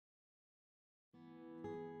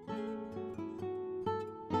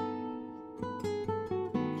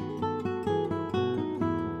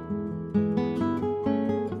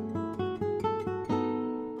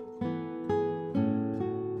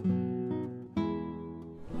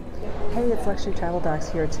Hey, it's Lexi Travel Docs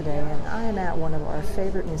here today, and I am at one of our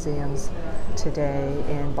favorite museums today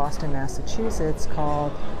in Boston, Massachusetts,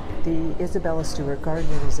 called the Isabella Stewart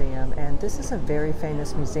Gardner Museum. And this is a very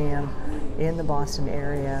famous museum in the Boston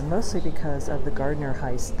area, mostly because of the Gardner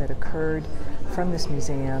heist that occurred from this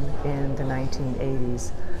museum in the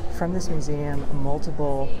 1980s. From this museum,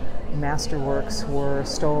 multiple masterworks were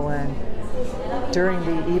stolen during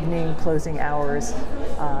the evening closing hours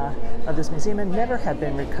of this museum and never have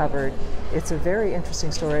been recovered. It's a very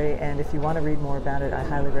interesting story, and if you want to read more about it, I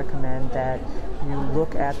highly recommend that you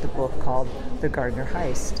look at the book called The Gardner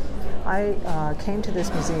Heist. I came to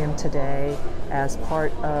this museum today as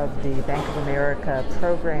part of the Bank of America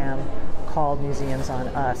program called Museums on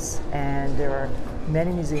Us, and there are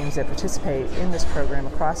many museums that participate in this program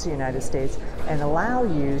across the United States and allow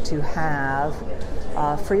you to have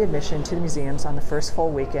free admission to the museums on the first full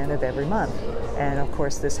weekend of every month. And of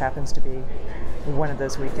course, this happens to be one of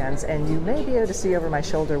those weekends. And you may be able to see over my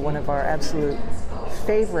shoulder one of our absolute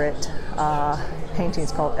favorite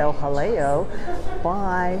paintings called El Jaleo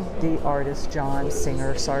by the artist John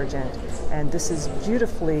Singer Sargent. And this is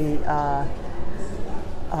beautifully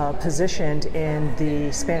positioned in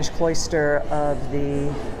the Spanish cloister of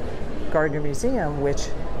the Gardner Museum, which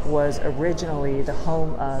was originally the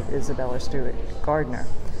home of Isabella Stewart Gardner.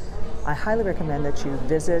 I highly recommend that you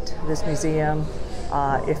visit this museum.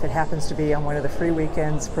 If it happens to be on one of the free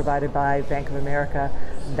weekends provided by Bank of America,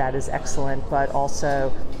 that is excellent, but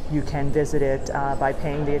also you can visit it by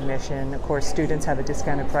paying the admission. Of course, students have a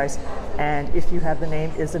discounted price, and if you have the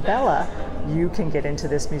name Isabella, you can get into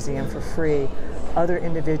this museum for free. Other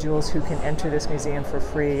individuals who can enter this museum for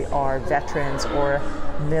free are veterans or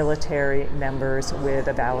military members with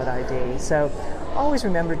a valid ID. So always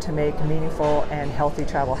remember to make meaningful and healthy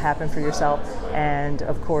travel happen for yourself. And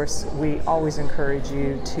of course, we always encourage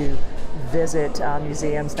you to visit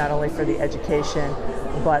museums, not only for the education,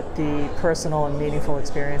 but the personal and meaningful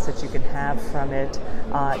experience that you can have from it.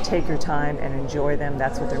 Take your time and enjoy them.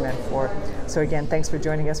 That's what they're meant for. So again, thanks for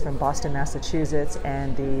joining us from Boston, Massachusetts,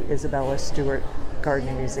 and the Isabella Stewart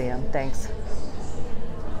Gardner Museum. Thanks.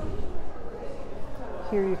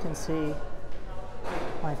 Here you can see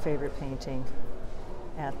my favorite painting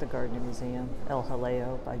at the Gardner Museum, El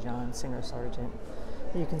Jaleo by John Singer Sargent.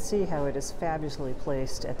 You can see how it is fabulously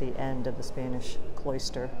placed at the end of the Spanish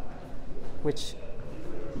cloister, which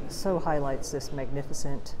so highlights this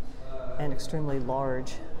magnificent and extremely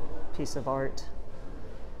large piece of art.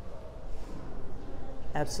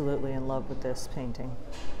 Absolutely in love with this painting.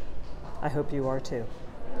 I hope you are too.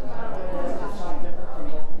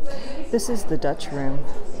 This is the Dutch room,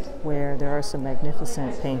 where there are some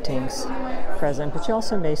magnificent paintings present, but you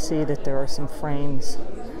also may see that there are some frames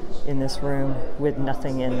in this room with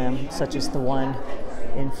nothing in them, such as the one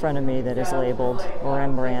in front of me that is labeled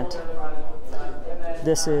Rembrandt.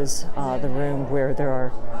 This is the room where there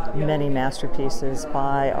are many masterpieces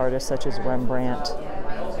by artists such as Rembrandt,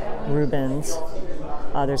 Rubens.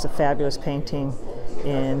 There's a fabulous painting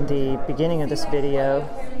in the beginning of this video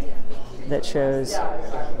that shows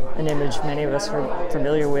an image many of us are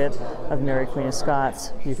familiar with of Mary Queen of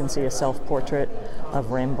Scots. You can see a self-portrait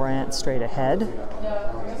of Rembrandt straight ahead.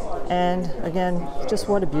 And again, just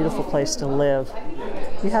what a beautiful place to live.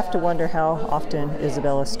 You have to wonder how often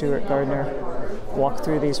Isabella Stewart Gardner walked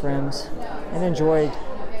through these rooms and enjoyed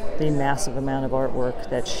the massive amount of artwork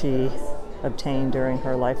that she obtained during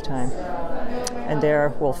her lifetime. And there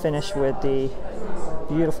we'll finish with the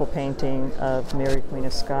beautiful painting of Mary Queen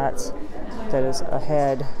of Scots that is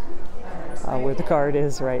ahead where the guard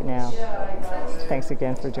is right now. Thanks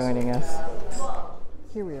again for joining us.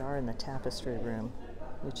 Here we are in the tapestry room,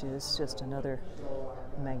 which is just another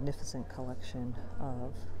magnificent collection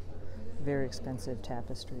of very expensive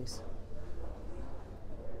tapestries.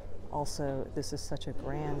 Also, this is such a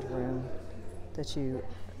grand room that you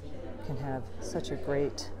can have such a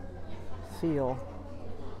great feel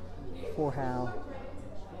for how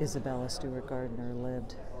Isabella Stewart Gardner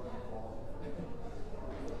lived.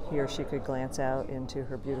 Here she could glance out into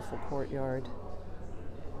her beautiful courtyard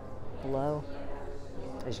below.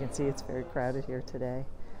 As you can see, it's very crowded here today.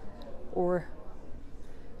 Or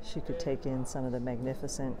she could take in some of the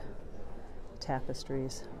magnificent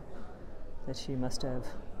tapestries that she must have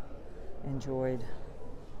enjoyed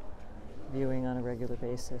viewing on a regular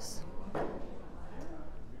basis.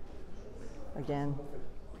 Again,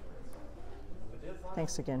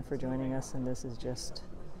 thanks again for joining us, and this is just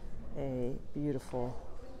a beautiful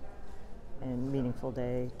and meaningful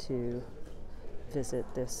day to visit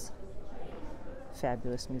this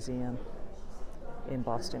fabulous museum in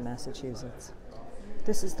Boston, Massachusetts.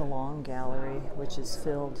 This is the long gallery, which is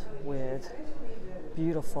filled with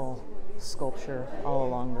beautiful sculpture all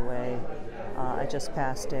along the way. I just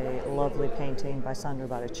passed a lovely painting by Sandro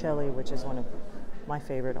Botticelli, which is one of my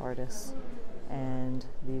favorite artists. And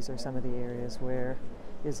these are some of the areas where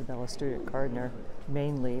Isabella Stewart Gardner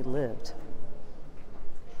mainly lived.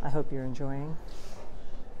 I hope you're enjoying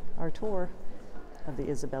our tour of the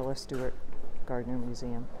Isabella Stewart Gardner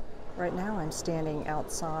Museum. Right now I'm standing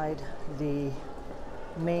outside the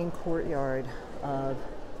main courtyard of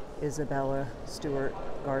Isabella Stewart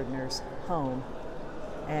Gardner's home,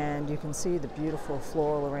 and you can see the beautiful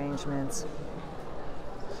floral arrangements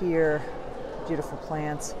here, beautiful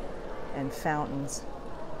plants and fountains,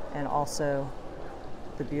 and also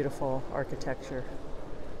the beautiful architecture.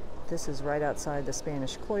 This is right outside the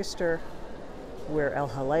Spanish cloister, where El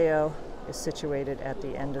Jaleo is situated at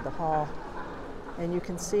the end of the hall, and you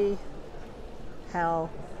can see how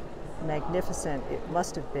magnificent it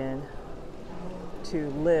must have been to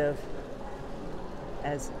live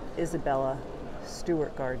as Isabella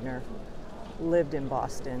Stewart Gardner lived in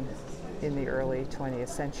Boston in the early 20th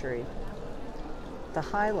century. The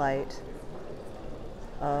highlight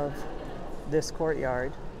of this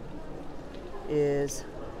courtyard is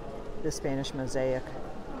the Spanish mosaic,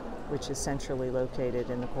 which is centrally located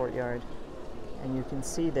in the courtyard, and you can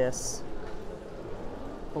see this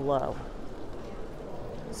below.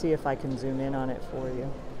 See if I can zoom in on it for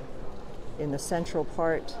you. In the central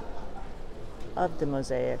part of the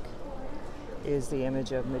mosaic is the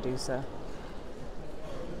image of Medusa.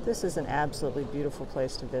 This is an absolutely beautiful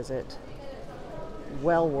place to visit,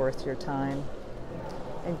 well worth your time,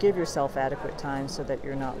 and give yourself adequate time so that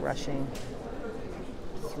you're not rushing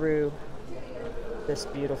through this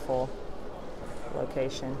beautiful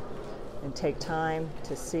location, and take time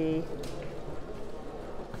to see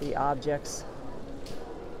the objects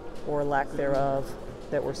or lack thereof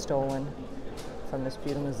that were stolen from this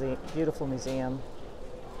beautiful museum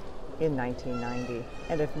in 1990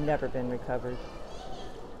 and have never been recovered.